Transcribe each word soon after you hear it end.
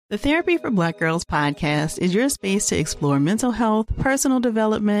The Therapy for Black Girls podcast is your space to explore mental health, personal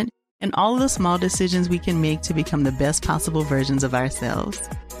development, and all of the small decisions we can make to become the best possible versions of ourselves.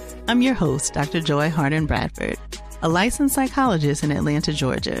 I'm your host, Dr. Joy Harden Bradford, a licensed psychologist in Atlanta,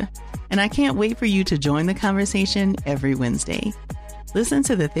 Georgia, and I can't wait for you to join the conversation every Wednesday. Listen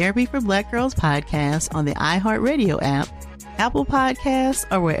to the Therapy for Black Girls podcast on the iHeartRadio app, Apple Podcasts,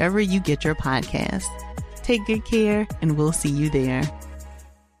 or wherever you get your podcasts. Take good care, and we'll see you there.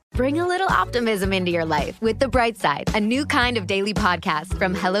 Bring a little optimism into your life with The Bright Side, a new kind of daily podcast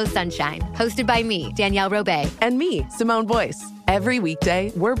from Hello Sunshine, hosted by me, Danielle Robay. And me, Simone Boyce. Every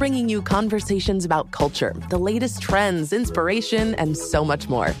weekday, we're bringing you conversations about culture, the latest trends, inspiration, and so much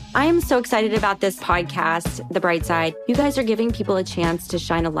more. I am so excited about this podcast, The Bright Side. You guys are giving people a chance to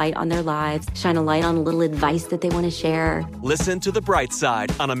shine a light on their lives, shine a light on a little advice that they want to share. Listen to The Bright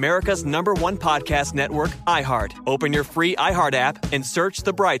Side on America's #1 podcast network, iHeart. Open your free iHeart app and search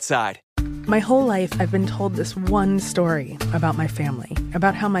The Bright Side. My whole life, I've been told this one story about my family,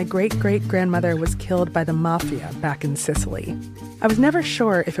 about how my great-great-grandmother was killed by the mafia back in Sicily. I was never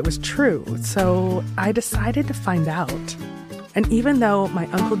sure if it was true, so I decided to find out. And even though my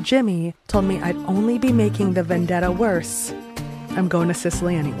Uncle Jimmy told me I'd only be making the vendetta worse, I'm going to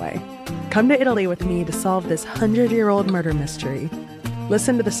Sicily anyway. Come to Italy with me to solve this 100-year-old murder mystery.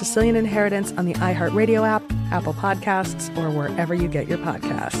 Listen to The Sicilian Inheritance on the iHeartRadio app, Apple Podcasts, or wherever you get your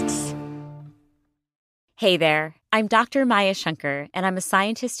podcasts. Hey there, I'm Dr. Maya Shankar, and I'm a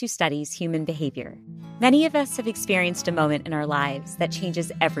scientist who studies human behavior. Many of us have experienced a moment in our lives that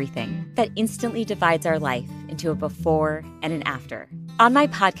changes everything, that instantly divides our life into a before and an after. On my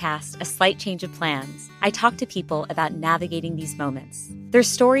podcast, A Slight Change of Plans, I talk to people about navigating these moments. Their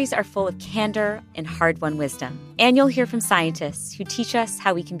stories are full of candor and hard-won wisdom. And you'll hear from scientists who teach us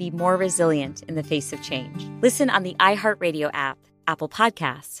how we can be more resilient in the face of change. Listen on the iHeartRadio app, Apple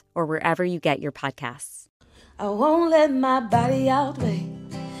Podcasts, or wherever you get your podcasts. I won't let my body outweigh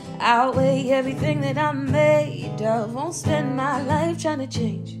everything that I'm made of. Won't spend my life trying to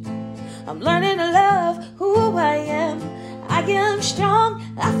change. I'm learning to love who I am. I am strong,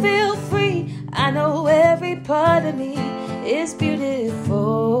 I feel free. I know every part of me is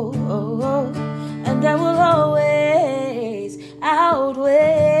beautiful. And I will always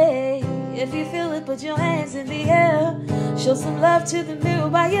outweigh. If you feel it, put your hands in the air. Show some love to the mirror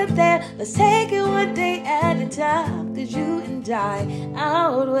while you're there. Let's take it one day at a time, 'cause you and I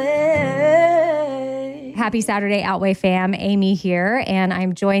outweigh. Happy Saturday, Outweigh fam. Amy here, and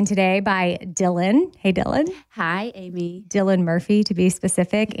I'm joined today by Dylan. Hey, Dylan. Hi, Amy. Dylan Murphy, to be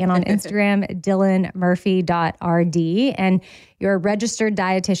specific, and on Instagram, dylanmurphy.rd. And you're a registered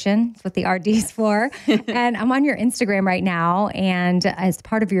dietitian. That's what the RD is for. And I'm on your Instagram right now, and as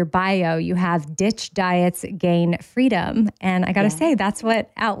part of your bio, you have ditch diets, gain freedom. And I got to say, that's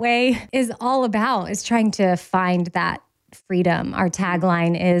what Outweigh is all about, is trying to find that freedom. Our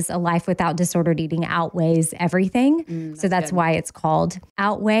tagline is a life without disordered eating outweighs everything. So that's why it's called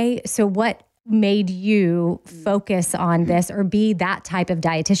Outweigh. So what made you focus on this or be that type of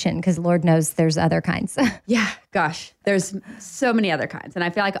dietitian? Because Lord knows there's other kinds. Yeah, gosh, there's so many other kinds. And I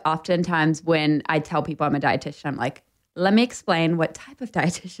feel like oftentimes when I tell people I'm a dietitian, I'm like, let me explain what type of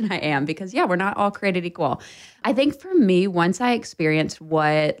dietitian I am, because we're not all created equal. I think for me, once I experienced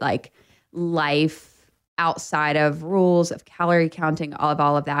what like life outside of rules of calorie counting,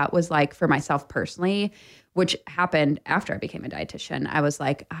 all of that was like for myself personally, which happened after I became a dietitian. I was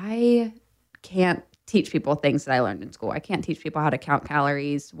like, I can't teach people things that I learned in school. I can't teach people how to count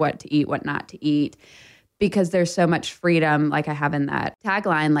calories, what to eat, what not to eat, because there's so much freedom, like I have in that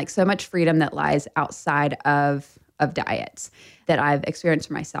tagline, like so much freedom that lies outside of diets that I've experienced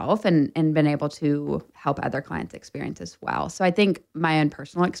for myself and been able to help other clients experience as well. So I think my own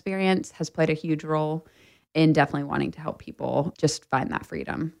personal experience has played a huge role in definitely wanting to help people just find that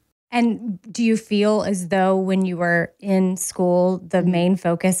freedom. And do you feel as though when you were in school, the main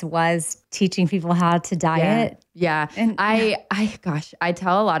focus was teaching people how to diet? Yeah. And I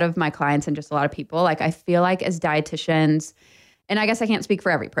tell a lot of my clients and just a lot of people, like, I feel like as dietitians, and I guess I can't speak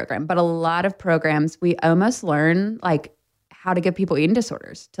for every program, but a lot of programs, we almost learn like how to give people eating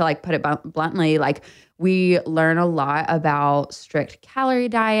disorders, to like put it bluntly. Like, we learn a lot about strict calorie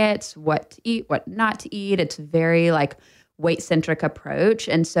diets, what to eat, what not to eat. It's very like weight-centric approach.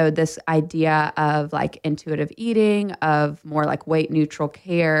 And so this idea of like intuitive eating, of more like weight-neutral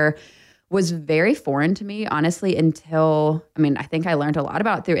care was very foreign to me, honestly, until, I think I learned a lot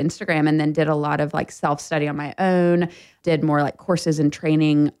about it through Instagram, and then did a lot of like self-study on my own, did more like courses and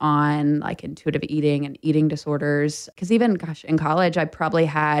training on like intuitive eating and eating disorders. Because even, in college, I probably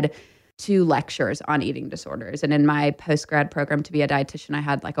had 2 lectures on eating disorders. And in my post-grad program to be a dietitian, I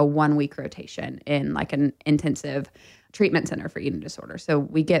had like a 1-week rotation in like an intensive treatment center for eating disorders. So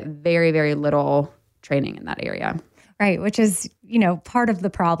we get very, very little training in that area. Right, which is, part of the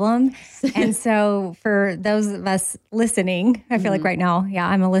problem. And so for those of us listening, I feel like right now,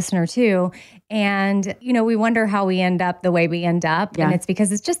 I'm a listener too. And, we wonder how we end up the way we end up. Yeah. And it's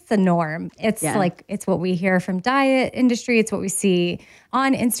because it's just the norm. It's like, it's what we hear from diet industry. It's what we see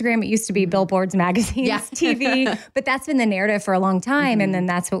on Instagram. It used to be billboards, magazines, TV, but that's been the narrative for a long time. And then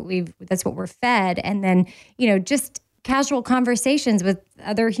that's what we're fed. And then, just casual conversations with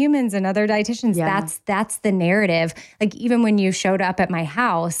other humans and other dietitians. Yeah. That's the narrative. Like even when you showed up at my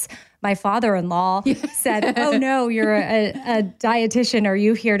house, my father-in-law said, "Oh no, you're a dietitian. Are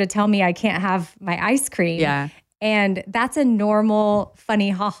you here to tell me I can't have my ice cream?" Yeah. And that's a normal,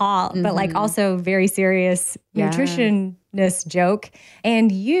 funny haha, but like also very serious nutritionist joke.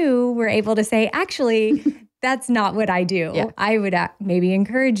 And you were able to say, actually, that's not what I do. Yeah. I would maybe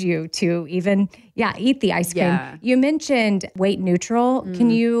encourage you to even, eat the ice cream. Yeah. You mentioned weight neutral.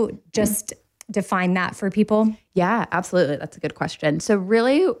 Can you just define that for people? Yeah, absolutely. That's a good question. So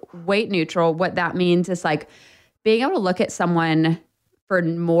really weight neutral, what that means is like being able to look at someone for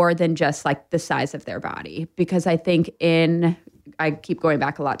more than just like the size of their body. Because I think I keep going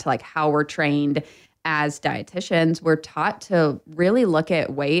back a lot to like how we're trained as dietitians. We're taught to really look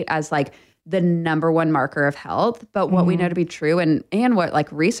at weight as like the number one marker of health. But what we know to be true and what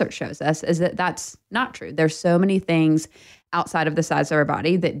like research shows us is that that's not true. There's so many things outside of the size of our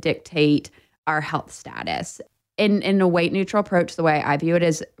body that dictate our health status. In a weight neutral approach, the way I view it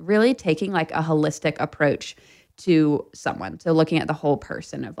is really taking like a holistic approach to someone. So looking at the whole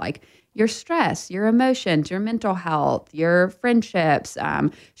person of like your stress, your emotions, your mental health, your friendships.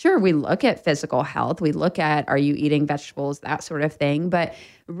 Sure, we look at physical health. We look at, are you eating vegetables, that sort of thing. But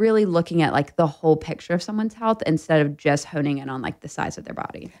really looking at like the whole picture of someone's health instead of just honing in on like the size of their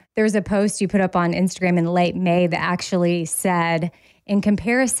body. There's a post you put up on Instagram in late May that actually said, in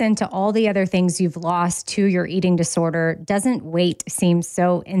comparison to all the other things you've lost to your eating disorder, doesn't weight seem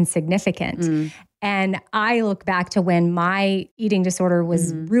so insignificant? And I look back to when my eating disorder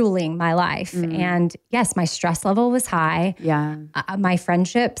was ruling my life. And yes, my stress level was high. Yeah. My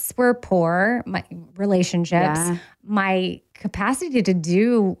friendships were poor, my relationships, my capacity to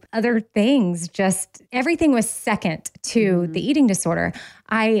do other things, just everything was second to the eating disorder.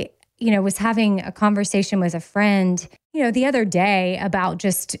 I was having a conversation with a friend, the other day about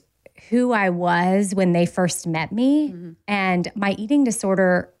just who I was when they first met me. And my eating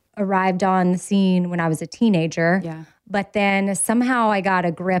disorder arrived on the scene when I was a teenager. Yeah. But then somehow I got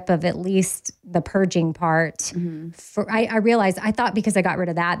a grip of at least the purging part. I realized, I thought because I got rid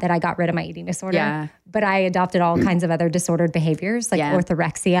of that I got rid of my eating disorder. Yeah. But I adopted all kinds of other disordered behaviors like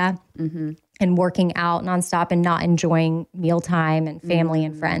orthorexia and working out nonstop and not enjoying mealtime and family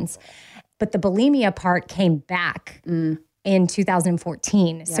and friends. But the bulimia part came back in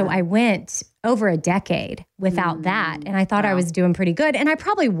 2014. So I went over a decade without that. And I thought I was doing pretty good. And I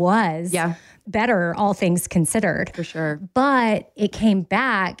probably was better, all things considered. For sure. But it came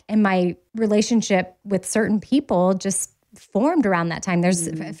back and my relationship with certain people just formed around that time. There's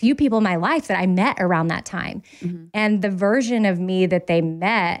a few people in my life that I met around that time. And the version of me that they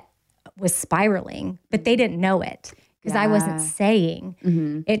met was spiraling, but they didn't know it because I wasn't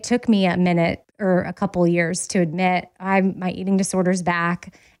saying. It took me a minute or a couple years to admit my eating disorder's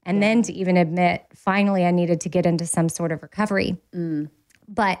back, and then to even admit finally I needed to get into some sort of recovery.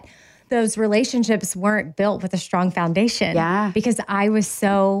 But those relationships weren't built with a strong foundation because I was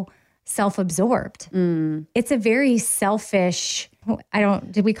so self-absorbed. It's a very selfish,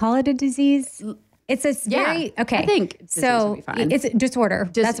 did we call it a disease? It's a very, okay. I think so it's a disorder.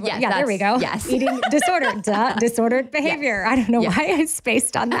 There we go. Yes. Eating disorder, disordered behavior. I don't know why I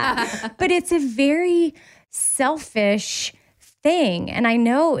spaced on that, but it's a very selfish thing. And I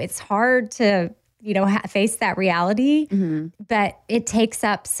know it's hard to, face that reality, but it takes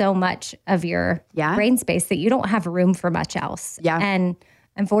up so much of your brain space that you don't have room for much else. And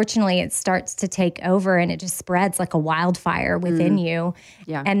unfortunately, it starts to take over and it just spreads like a wildfire within you.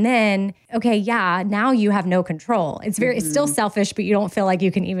 And then, now you have no control. It's still selfish, but you don't feel like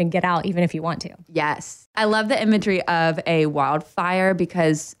you can even get out even if you want to. Yes. I love the imagery of a wildfire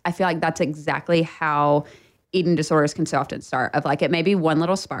because I feel like that's exactly how eating disorders can so often start, of like, it may be one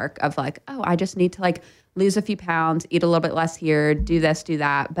little spark of like, oh, I just need to like lose a few pounds, eat a little bit less here, do this, do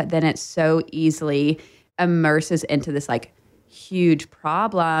that. But then it so easily immerses into this like huge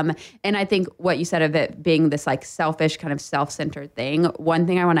problem. And I think what you said of it being this like selfish kind of self-centered thing, one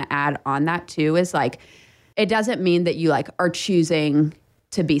thing I want to add on that too is like, it doesn't mean that you like are choosing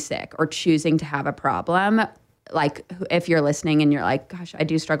to be sick or choosing to have a problem. Like if you're listening and you're like, gosh, I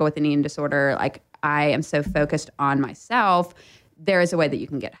do struggle with an eating disorder. Like I am so focused on myself. There is a way that you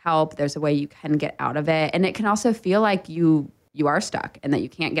can get help. There's a way you can get out of it. And it can also feel like you are stuck and that you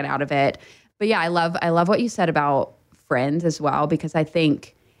can't get out of it. But yeah, I love what you said about friends as well, because I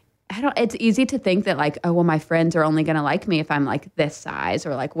think it's easy to think that like, oh, well, my friends are only going to like me if I'm like this size,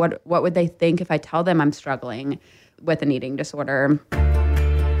 or like what would they think if I tell them I'm struggling with an eating disorder?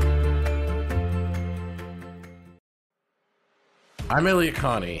 I'm Elliot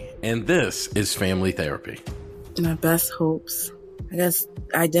Connie, and this is Family Therapy. My best hopes, I guess,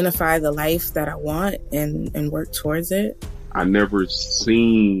 identify the life that I want and work towards it. I never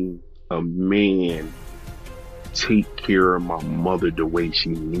seen a man take care of my mother the way she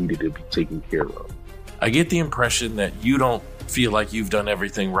needed to be taken care of. I get the impression that you don't feel like you've done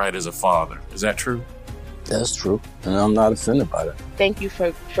everything right as a father. Is that true? That's true, and I'm not offended by that. Thank you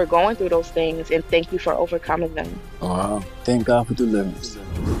for going through those things, and thank you for overcoming them. Thank God for deliverance.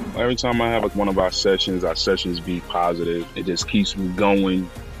 Every time I have one of our sessions be positive. It just keeps me going.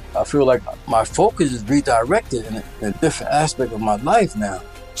 I feel like my focus is redirected in a different aspect of my life now.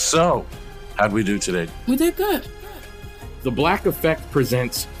 So, how'd we do today? We did good. The Black Effect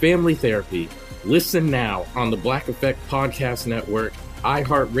presents Family Therapy. Listen now on the Black Effect Podcast Network,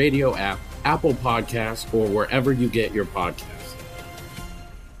 iHeartRadio app, Apple Podcasts, or wherever you get your podcasts.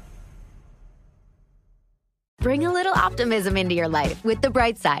 Bring a little optimism into your life with The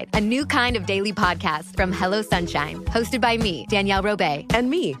Bright Side, a new kind of daily podcast from Hello Sunshine, hosted by me, Danielle Robay. And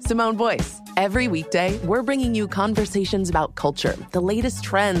me, Simone Boyce. Every weekday, we're bringing you conversations about culture, the latest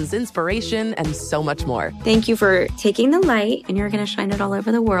trends, inspiration, and so much more. Thank you for taking the light, and you're going to shine it all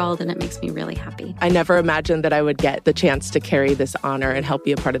over the world, and it makes me really happy. I never imagined that I would get the chance to carry this honor and help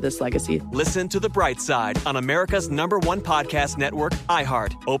be a part of this legacy. Listen to The Bright Side on America's #1 podcast network,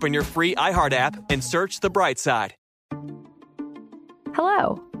 iHeart. Open your free iHeart app and search The Bright Side.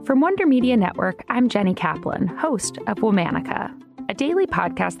 Hello. From Wonder Media Network, I'm Jenny Kaplan, host of Womanica, a daily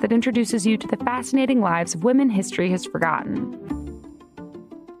podcast that introduces you to the fascinating lives of women history has forgotten.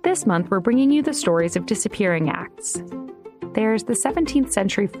 This month, we're bringing you the stories of disappearing acts. There's the 17th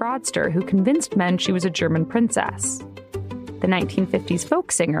century fraudster who convinced men she was a German princess, the 1950s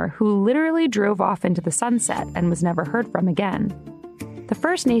folk singer who literally drove off into the sunset and was never heard from again, the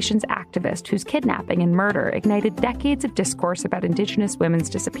First Nations activist whose kidnapping and murder ignited decades of discourse about Indigenous women's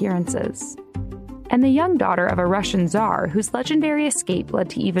disappearances, and the young daughter of a Russian czar whose legendary escape led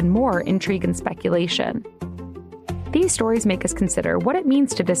to even more intrigue and speculation. These stories make us consider what it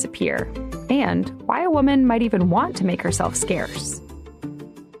means to disappear, and why a woman might even want to make herself scarce.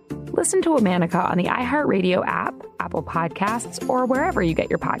 Listen to Womanica on the iHeartRadio app, Apple Podcasts, or wherever you get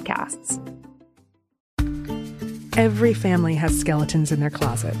your podcasts. Every family has skeletons in their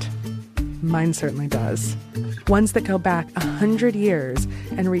closet. Mine certainly does. Ones that go back 100 years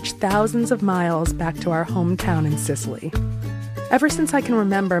and reach thousands of miles back to our hometown in Sicily. Ever since I can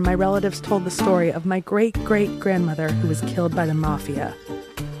remember, my relatives told the story of my great-great-grandmother who was killed by the mafia.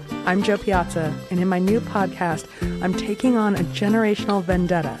 I'm Jo Piazza, and in my new podcast, I'm taking on a generational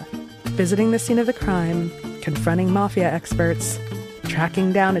vendetta, visiting the scene of the crime, confronting mafia experts,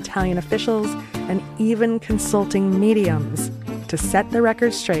 tracking down Italian officials, and even consulting mediums to set the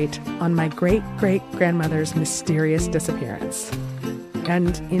record straight on my great-great-grandmother's mysterious disappearance.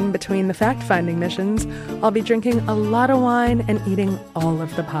 And in between the fact-finding missions, I'll be drinking a lot of wine and eating all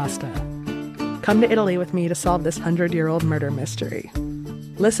of the pasta. Come to Italy with me to solve this 100-year-old murder mystery.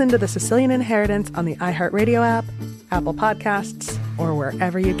 Listen to The Sicilian Inheritance on the iHeartRadio app, Apple Podcasts, or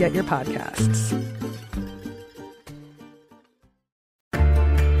wherever you get your podcasts.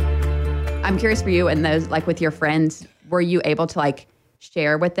 I'm curious for you and those, like with your friends, were you able to like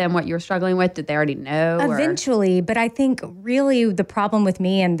share with them what you were struggling with? Did they already know? Eventually, but I think really the problem with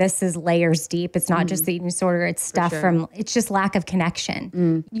me, and this is layers deep, it's not just the eating disorder, it's stuff from, it's just lack of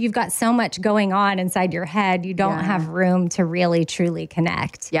connection. You've got so much going on inside your head, you don't have room to really truly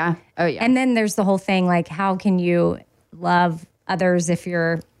connect. Yeah. Oh, yeah. And then there's the whole thing, like, how can you love others if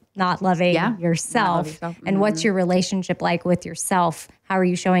you're not loving yourself? And what's your relationship like with yourself? How are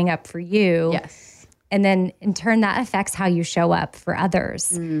you showing up for you? Yes. And then in turn, that affects how you show up for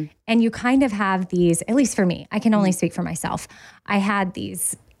others. And you kind of have these, at least for me, I can only speak for myself. I had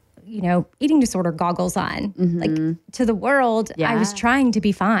these, you know, eating disorder goggles on. Like to the world, I was trying to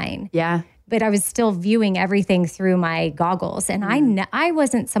be fine. Yeah. But I was still viewing everything through my goggles. And I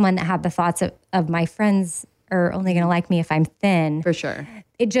wasn't someone that had the thoughts of my friends are only going to like me if I'm thin. For sure.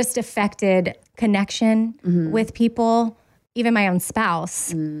 It just affected connection with people. Even my own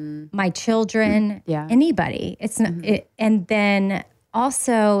spouse, my children, anybody. It's not. And then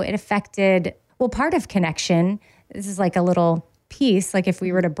also it affected, well, part of connection, this is like a little piece, like if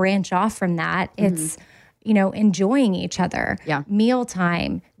we were to branch off from that, it's, you know, enjoying each other,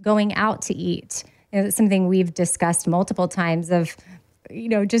 mealtime, going out to eat. You know, it's something we've discussed multiple times of, you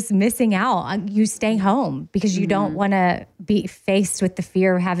know, just missing out. You stay home because you don't want to be faced with the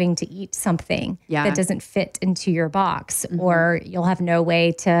fear of having to eat something that doesn't fit into your box, or you'll have no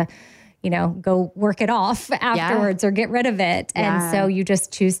way to, you know, go work it off afterwards or get rid of it. And so you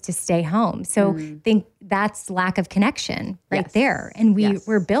just choose to stay home. So I think that's lack of connection right there. And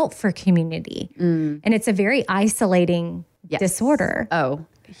we're built for community. And it's a very isolating disorder. Oh,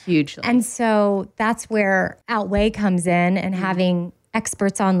 hugely. And so that's where Outweigh comes in, and having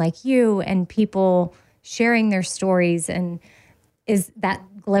experts on like you and people sharing their stories, and is that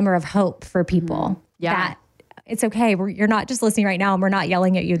glimmer of hope for people that it's okay. You're not just listening right now and we're not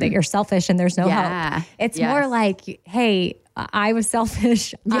yelling at you that you're selfish and there's no hope. It's more like, hey, I was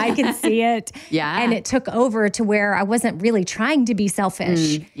selfish. I can see it. And it took over to where I wasn't really trying to be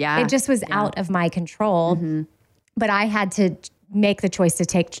selfish. It just was out of my control. But I had to make the choice to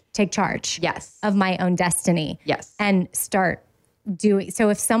take charge of my own destiny and start doing. So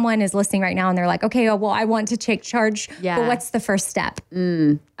if someone is listening right now and they're like, okay, well, I want to take charge, but what's the first step?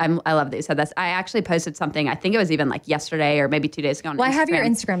 I love that you said this. I actually posted something, I think it was even like yesterday or maybe 2 days ago on Instagram. I have your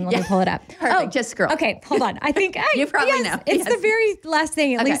Instagram. Let me pull it up. Perfect. Just scroll. Okay, hold on. I think you probably know. It's the very last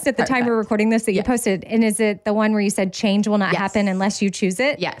thing, at least at the time we're recording this, that you posted. And is it the one where you said change will not happen unless you choose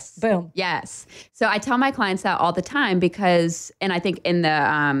it? Yes. Boom. Yes. So I tell my clients that all the time because, and I think in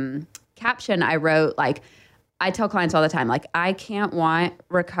the caption I wrote, like, I tell clients all the time, like, I can't want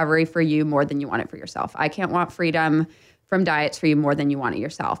recovery for you more than you want it for yourself. I can't want freedom from diets for you more than you want it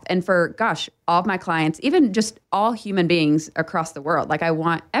yourself. And for, all of my clients, even just all human beings across the world, like, I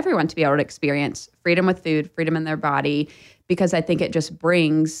want everyone to be able to experience freedom with food, freedom in their body, because I think it just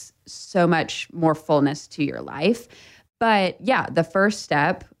brings so much more fullness to your life. But the first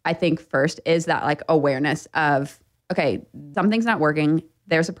step, I think first is that like awareness of, okay, something's not working.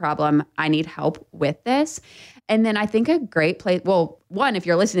 There's a problem. I need help with this. And then I think a great place, well, one, if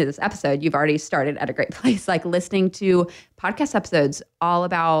you're listening to this episode, you've already started at a great place, like listening to podcast episodes all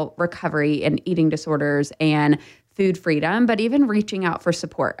about recovery and eating disorders and food freedom, but even reaching out for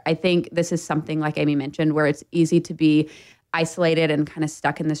support. I think this is something, like Amy mentioned, where it's easy to be isolated and kind of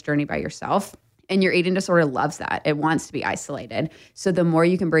stuck in this journey by yourself. And your eating disorder loves that. It wants to be isolated. So the more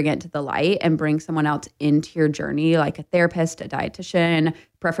you can bring it to the light and bring someone else into your journey, like a therapist, a dietitian,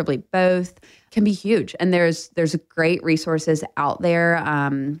 preferably both, can be huge. And there's great resources out there.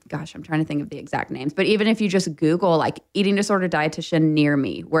 I'm trying to think of the exact names. But even if you just Google like eating disorder dietitian near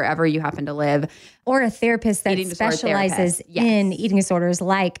me, wherever you happen to live. Or a therapist that specializes in eating disorders,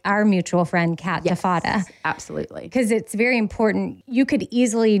 like our mutual friend, Kat Tafada. Absolutely. Because it's very important. You could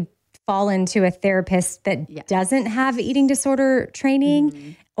easily fall into a therapist that doesn't have eating disorder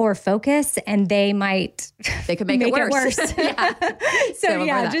training or focus, and they could make it worse. So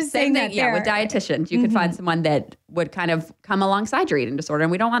just saying that there. With dietitians, you could find someone that would kind of come alongside your eating disorder,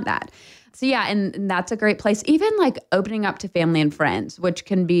 and we don't want that. So and that's a great place. Even like opening up to family and friends, which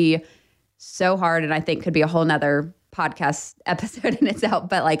can be so hard, and I think could be a whole nother podcast episode in itself,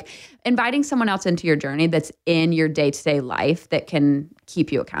 but like inviting someone else into your journey that's in your day-to-day life that can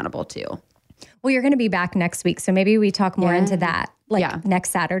keep you accountable too. Well, you're going to be back next week, so maybe we talk more into that,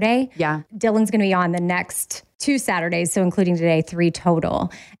 next Saturday. Dylan's going to be on the next 2 Saturdays, so including today, 3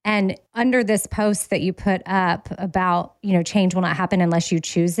 total. And under this post that you put up about, change will not happen unless you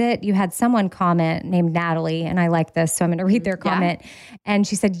choose it, you had someone comment named Natalie, and I like this, so I'm going to read their comment. And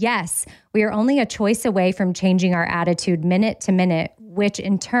she said, yes, we are only a choice away from changing our attitude minute to minute, which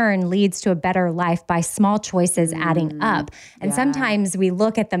in turn leads to a better life by small choices adding up. And sometimes we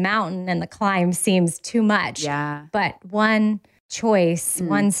look at the mountain and the climb seems too much. But one choice,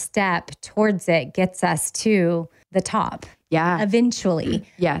 one step towards it gets us to the top. Eventually.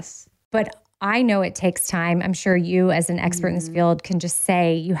 But I know it takes time. I'm sure you, as an expert in this field, can just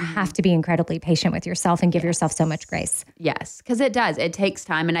say you have to be incredibly patient with yourself and give yourself so much grace. Yes, because it does. It takes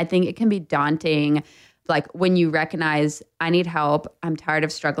time. And I think it can be daunting, like when you recognize, I need help, I'm tired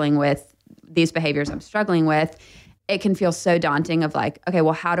of struggling with these behaviors I'm struggling with. It can feel so daunting of like, okay,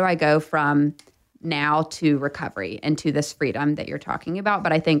 well, how do I go from now to recovery and to this freedom that you're talking about?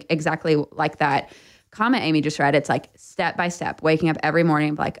 But I think exactly like that comment Amy just read, it's like step by step, waking up every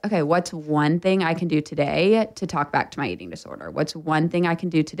morning, like, okay, what's one thing I can do today to talk back to my eating disorder? What's one thing I can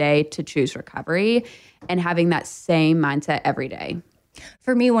do today to choose recovery? And having that same mindset every day.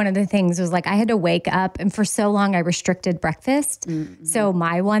 For me, one of the things was like I had to wake up, and for so long I restricted breakfast. So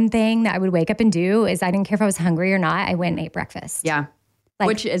my one thing that I would wake up and do is I didn't care if I was hungry or not, I went and ate breakfast.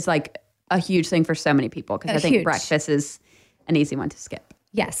 which is like a huge thing for so many people because I think breakfast is an easy one to skip.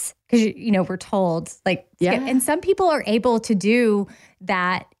 Yes. Because, we're told and some people are able to do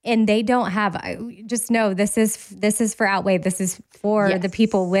that and they don't have, just know this is for Outweigh. This is for the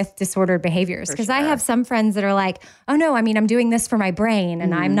people with disordered behaviors. Because I have some friends that are like, oh no, I mean, I'm doing this for my brain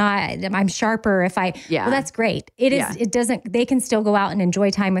and I'm sharper if I, well, that's great. They can still go out and enjoy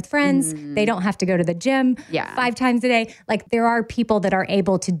time with friends. They don't have to go to the gym 5 times a day. Like there are people that are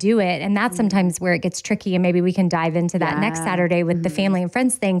able to do it. And that's sometimes where it gets tricky. And maybe we can dive into that next Saturday with the family and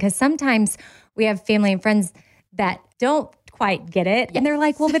friends thing. Because sometimes we have family and friends that don't quite get it. And they're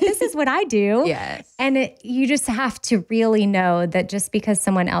like, well, but this is what I do. And you just have to really know that just because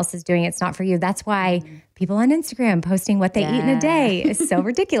someone else is doing it, it's not for you. That's why people on Instagram posting what they eat in a day is so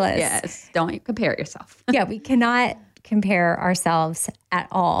ridiculous. Don't compare yourself. We cannot compare ourselves at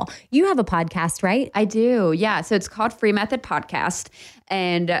all. You have a podcast, right? I do. Yeah. So it's called Free Method Podcast.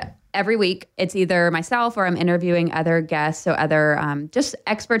 And every week, it's either myself or I'm interviewing other guests, so other just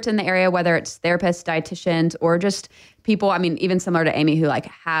experts in the area, whether it's therapists, dietitians, or just people, I mean, even similar to Amy, who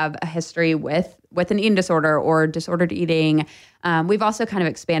have a history with an eating disorder or disordered eating. We've also kind of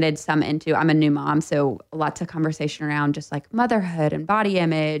expanded some into, I'm a new mom, so lots of conversation around just like motherhood and body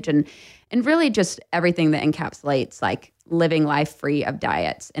image and really just everything that encapsulates living life free of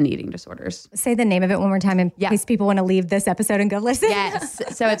diets and eating disorders. Say the name of it one more time in case people want to leave this episode and go listen. Yes.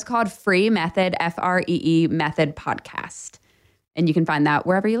 So it's called Free Method, Free Method Podcast. And you can find that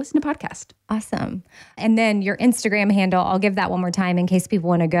wherever you listen to podcasts. Awesome. And then your Instagram handle, I'll give that one more time in case people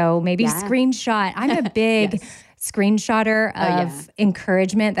want to go maybe screenshot. I'm a big screenshotter of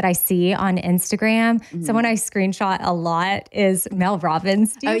encouragement that I see on Instagram. Someone I screenshot a lot is Mel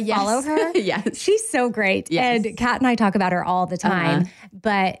Robbins. Do you follow her? Yes. She's so great. Yes. And Kat and I talk about her all the time.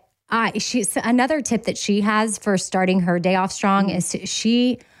 But she's another tip that she has for starting her day off strong is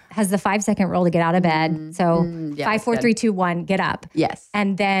she has the 5-second rule to get out of bed. So 5, 4, 3, 2, 1, get up. Yes.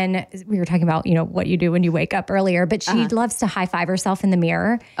 And then we were talking about, what you do when you wake up earlier, but she loves to high five herself in the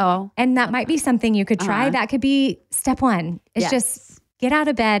mirror. Oh. And that might be something you could try. That could be step 1. It's just get out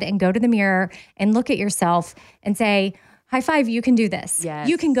of bed and go to the mirror and look at yourself and say, high five, you can do this. Yes.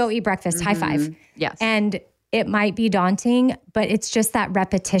 You can go eat breakfast, high five. Yes. And it might be daunting, but it's just that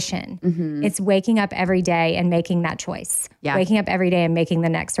repetition. It's waking up every day and making that choice. Waking up every day and making the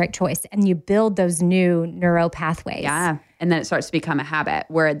next right choice. And you build those new neural pathways. Yeah. And then it starts to become a habit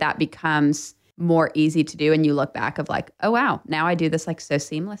where that becomes more easy to do. And you look back of oh, wow, now I do this so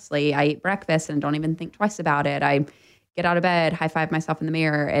seamlessly. I eat breakfast and don't even think twice about it. I get out of bed, high five myself in the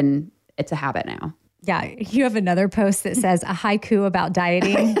mirror, and it's a habit now. Yeah. You have another post that says a haiku about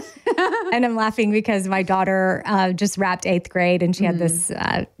dieting. And I'm laughing because my daughter just wrapped 8th grade and she had this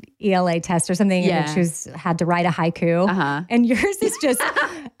ELA test or something and she had to write a haiku. And yours is just,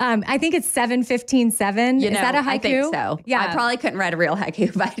 I think it's 7-15-7. Is that a haiku? I think so. Yeah. I probably couldn't write a real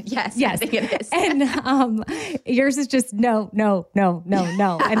haiku, but yes. I think it is. And yours is just no.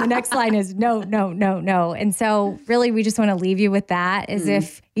 And the next line is no. And so really we just want to leave you with that as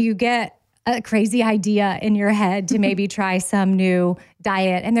if you get a crazy idea in your head to maybe try some new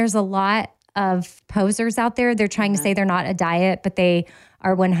diet. And there's a lot of posers out there. They're trying to say they're not a diet, but they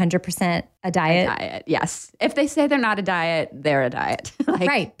are 100% a diet. A diet, yes. If they say they're not a diet, they're a diet.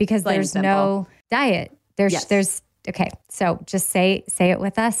 Right, because there's no diet. There's okay. So just say it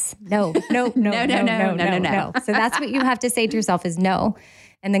with us. No. So that's what you have to say to yourself is no.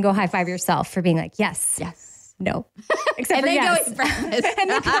 And then go high five yourself for being like, yes. No. Except and for go eat breakfast. And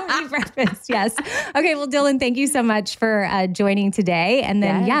then go eat breakfast, yes. Okay, well, Dylan, thank you so much for joining today. And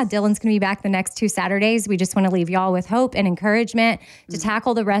then, Dylan's going to be back the next 2 Saturdays. We just want to leave y'all with hope and encouragement to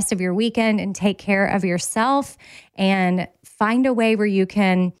tackle the rest of your weekend and take care of yourself and find a way where you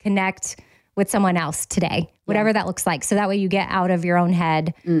can connect with someone else today, whatever that looks like. So that way you get out of your own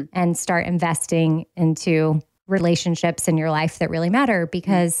head and start investing into relationships in your life that really matter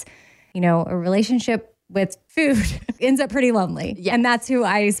because, a relationship with food ends up pretty lonely. Yes. And that's who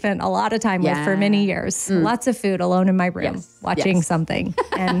I spent a lot of time with for many years. Lots of food alone in my room, watching something.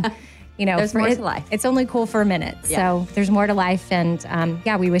 And, there's more to life. It's only cool for a minute. So there's more to life. And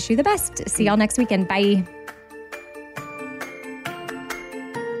we wish you the best. See y'all next weekend. Bye.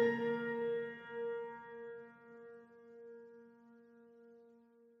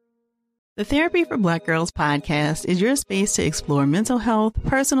 The Therapy for Black Girls podcast is your space to explore mental health,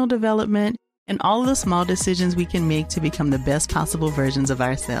 personal development, and all of the small decisions we can make to become the best possible versions of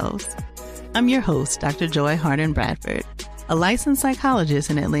ourselves. I'm your host, Dr. Joy Harden Bradford, a licensed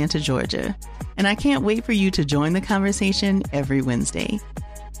psychologist in Atlanta, Georgia, and I can't wait for you to join the conversation every Wednesday.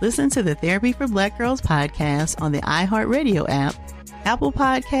 Listen to the Therapy for Black Girls podcast on the iHeartRadio app, Apple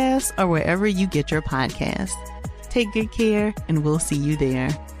Podcasts, or wherever you get your podcasts. Take good care, and we'll see you there.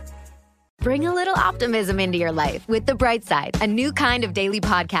 Bring a little optimism into your life with The Bright Side, a new kind of daily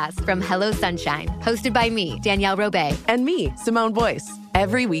podcast from Hello Sunshine, hosted by me, Danielle Robay. And me, Simone Boyce.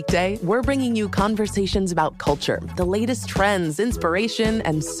 Every weekday, we're bringing you conversations about culture, the latest trends, inspiration,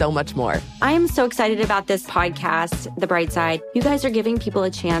 and so much more. I am so excited about this podcast, The Bright Side. You guys are giving people a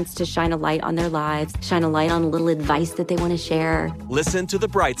chance to shine a light on their lives, shine a light on a little advice that they want to share. Listen to The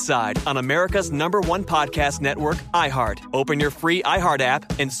Bright Side on America's #1 podcast network, iHeart. Open your free iHeart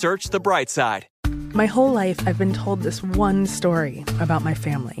app and search The Bright Side. My whole life, I've been told this one story about my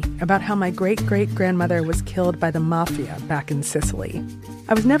family, about how my great-great-grandmother was killed by the mafia back in Sicily.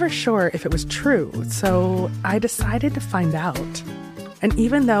 I was never sure if it was true, so I decided to find out. And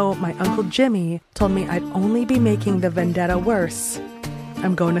even though my Uncle Jimmy told me I'd only be making the vendetta worse,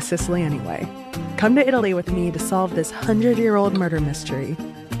 I'm going to Sicily anyway. Come to Italy with me to solve this 100-year-old murder mystery.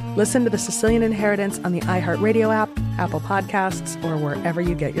 Listen to The Sicilian Inheritance on the iHeartRadio app, Apple Podcasts, or wherever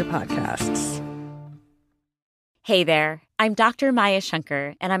you get your podcasts. Hey there, I'm Dr. Maya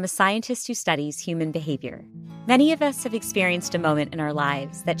Shankar, and I'm a scientist who studies human behavior. Many of us have experienced a moment in our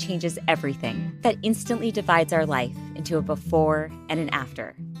lives that changes everything, that instantly divides our life into a before and an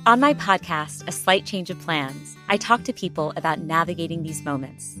after. On my podcast, A Slight Change of Plans, I talk to people about navigating these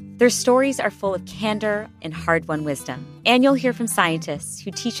moments. Their stories are full of candor and hard-won wisdom. And you'll hear from scientists who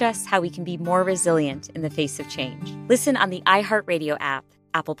teach us how we can be more resilient in the face of change. Listen on the iHeartRadio app,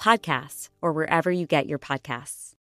 Apple Podcasts, or wherever you get your podcasts.